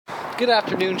Good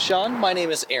afternoon, Sean. My name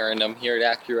is Aaron. I'm here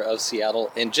at Acura of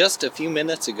Seattle, and just a few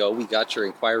minutes ago we got your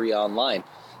inquiry online.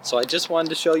 So I just wanted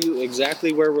to show you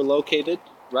exactly where we're located,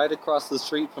 right across the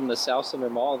street from the South Center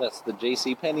Mall. That's the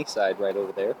JCPenney side right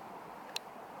over there.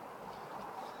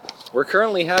 We're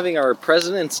currently having our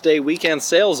President's Day weekend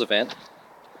sales event,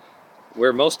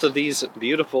 where most of these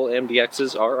beautiful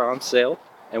MDXs are on sale,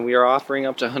 and we are offering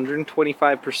up to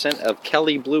 125% of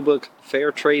Kelly Blue Book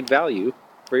Fair Trade value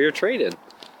for your trade-in.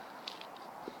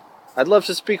 I'd love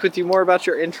to speak with you more about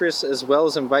your interests, as well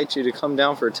as invite you to come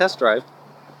down for a test drive.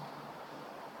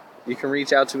 You can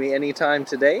reach out to me anytime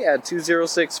today at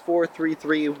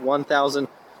 206-433-1000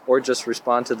 or just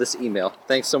respond to this email.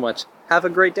 Thanks so much. Have a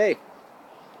great day.